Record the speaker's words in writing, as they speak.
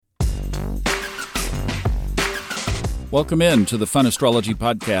Welcome in to the Fun Astrology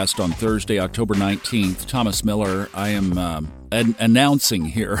Podcast on Thursday, October 19th. Thomas Miller, I am announcing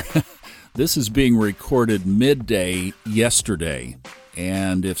here. This is being recorded midday yesterday,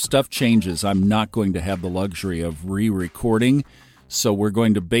 and if stuff changes, I'm not going to have the luxury of re-recording, so we're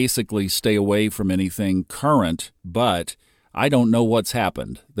going to basically stay away from anything current, but I don't know what's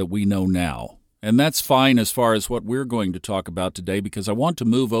happened that we know now. And that's fine as far as what we're going to talk about today, because I want to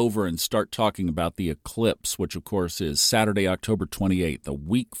move over and start talking about the eclipse, which of course is Saturday, October 28th, a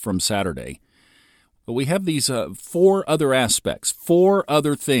week from Saturday. But we have these four other aspects, four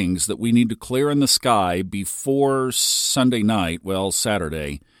other things that we need to clear in the sky before Sunday night, well,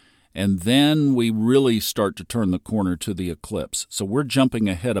 Saturday, and then we really start to turn the corner to the eclipse. So we're jumping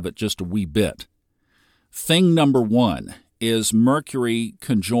ahead of it just a wee bit. Thing number one is Mercury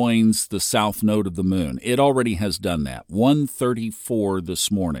conjoins the south node of the moon. It already has done that, 1:34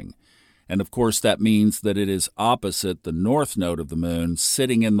 this morning. And of course that means that it is opposite the north node of the moon,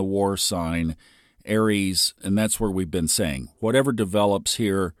 sitting in the war sign, Aries, and that's where we've been saying. Whatever develops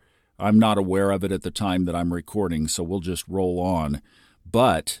here, I'm not aware of it at the time that I'm recording, so we'll just roll on.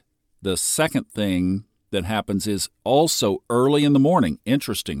 But the second thing that happens is also early in the morning,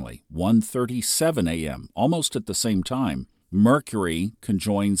 interestingly, 1:37 a.m., almost at the same time. Mercury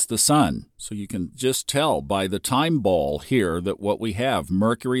conjoins the sun. So you can just tell by the time ball here that what we have,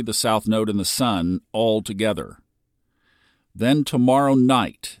 Mercury, the south node, and the sun all together. Then tomorrow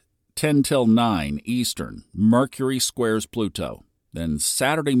night, 10 till 9 Eastern, Mercury squares Pluto. Then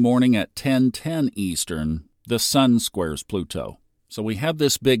Saturday morning at 10:10 Eastern, the sun squares Pluto. So we have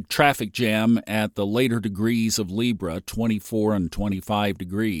this big traffic jam at the later degrees of Libra, 24 and 25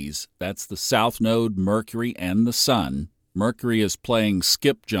 degrees. That's the south node, Mercury, and the sun. Mercury is playing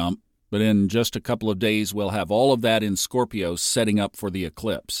skip jump, but in just a couple of days we'll have all of that in Scorpio setting up for the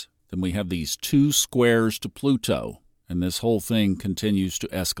eclipse. Then we have these two squares to Pluto, and this whole thing continues to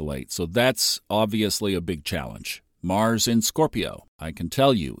escalate. So that's obviously a big challenge. Mars in Scorpio, I can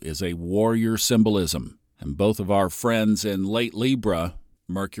tell you, is a warrior symbolism. And both of our friends in late Libra,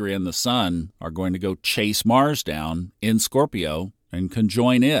 Mercury and the Sun, are going to go chase Mars down in Scorpio and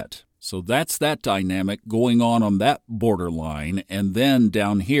conjoin it. So that's that dynamic going on that borderline. And then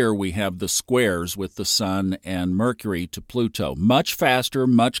down here we have the squares with the Sun and Mercury to Pluto. Much faster,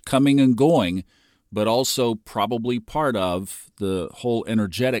 much coming and going, but also probably part of the whole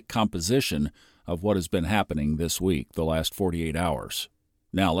energetic composition of what has been happening this week, the last 48 hours.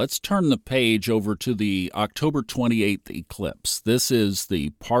 Now, let's turn the page over to the October 28th eclipse. This is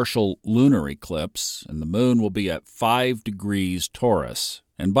the partial lunar eclipse, and the moon will be at 5 degrees Taurus.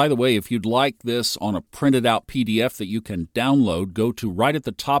 And by the way, if you'd like this on a printed-out PDF that you can download, go to right at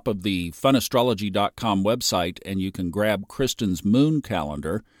the top of the funastrology.com website, and you can grab Kristen's moon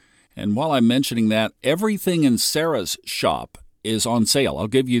calendar. And while I'm mentioning that, everything in Sarah's shop is on sale. I'll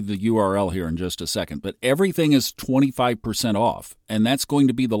give you the URL here in just a second, but everything is 25% off, and that's going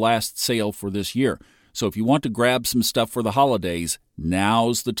to be the last sale for this year. So if you want to grab some stuff for the holidays,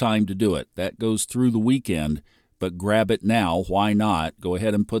 now's the time to do it. That goes through the weekend, but grab it now. Why not? Go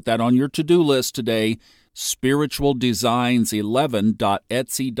ahead and put that on your to-do list today,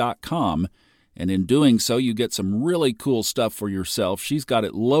 spiritualdesigns11.etsy.com, and in doing so, you get some really cool stuff for yourself. She's got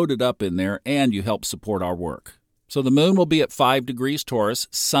it loaded up in there, and you help support our work. So the moon will be at 5 degrees Taurus,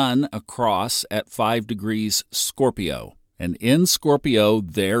 sun across at 5 degrees Scorpio. And in Scorpio,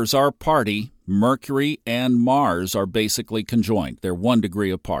 there's our party. Mercury and Mars are basically conjoined. They're 1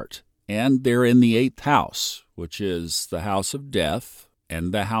 degree apart. And they're in the 8th house, which is the house of death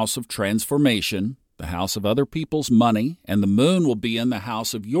and the house of transformation, the house of other people's money, and the moon will be in the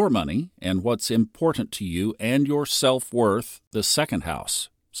house of your money and what's important to you and your self-worth, the 2nd house.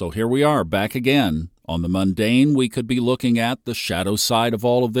 So here we are, back again. On the mundane, we could be looking at the shadow side of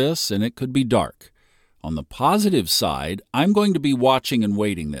all of this, and it could be dark. On the positive side, I'm going to be watching and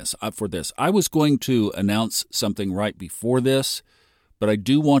waiting for this. I was going to announce something right before this, but I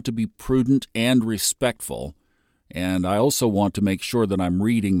do want to be prudent and respectful, and I also want to make sure that I'm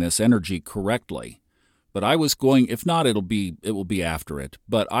reading this energy correctly. But I was going, if not, it will be after it,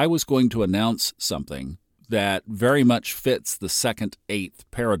 but I was going to announce something that very much fits the 2nd-8th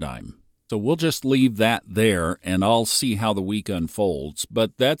paradigm. So we'll just leave that there, and I'll see how the week unfolds.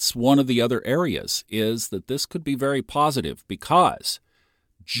 But that's one of the other areas, is that this could be very positive because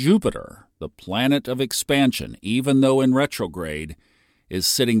Jupiter, the planet of expansion, even though in retrograde, is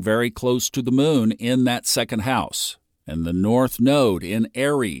sitting very close to the moon in that 2nd house. And the North Node in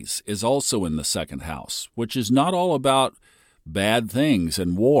Aries is also in the 2nd house, which is not all about bad things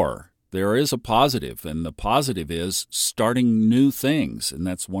and war. There is a positive, and the positive is starting new things, and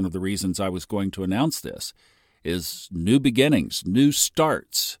that's one of the reasons I was going to announce this. is new beginnings, new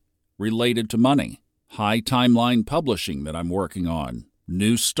starts related to money. High timeline publishing that I'm working on,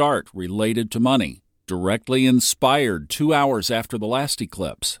 new start related to money. Directly inspired 2 hours after the last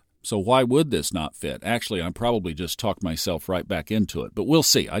eclipse. So why would this not fit? Actually, I probably just talked myself right back into it, but we'll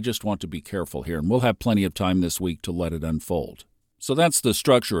see. I just want to be careful here, and we'll have plenty of time this week to let it unfold. So that's the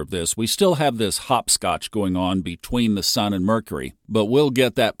structure of this. We still have this hopscotch going on between the Sun and Mercury, but we'll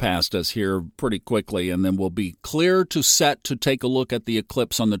get that past us here pretty quickly, and then we'll be clear to set to take a look at the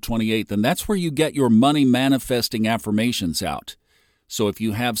eclipse on the 28th, and that's where you get your money manifesting affirmations out. So if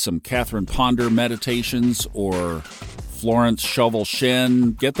you have some Catherine Ponder meditations or Florence Shovel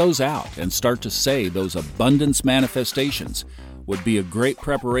Shen, get those out and start to say those abundance manifestations. Would be a great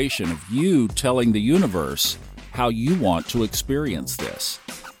preparation of you telling the universe how you want to experience this.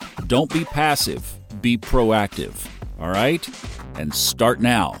 Don't be passive, be proactive, all right? And start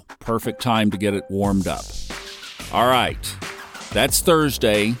now. Perfect time to get it warmed up. All right, that's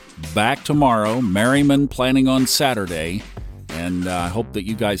Thursday. Back tomorrow. Merriman planning on Saturday. And I hope that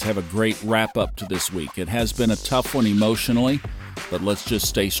you guys have a great wrap-up to this week. It has been a tough one emotionally, but let's just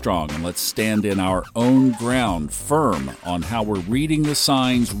stay strong and let's stand in our own ground firm on how we're reading the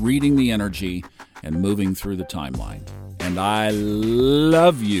signs, reading the energy, and moving through the timeline. And I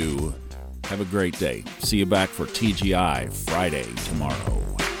love you. Have a great day. See you back for TGI Friday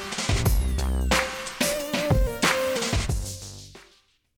tomorrow.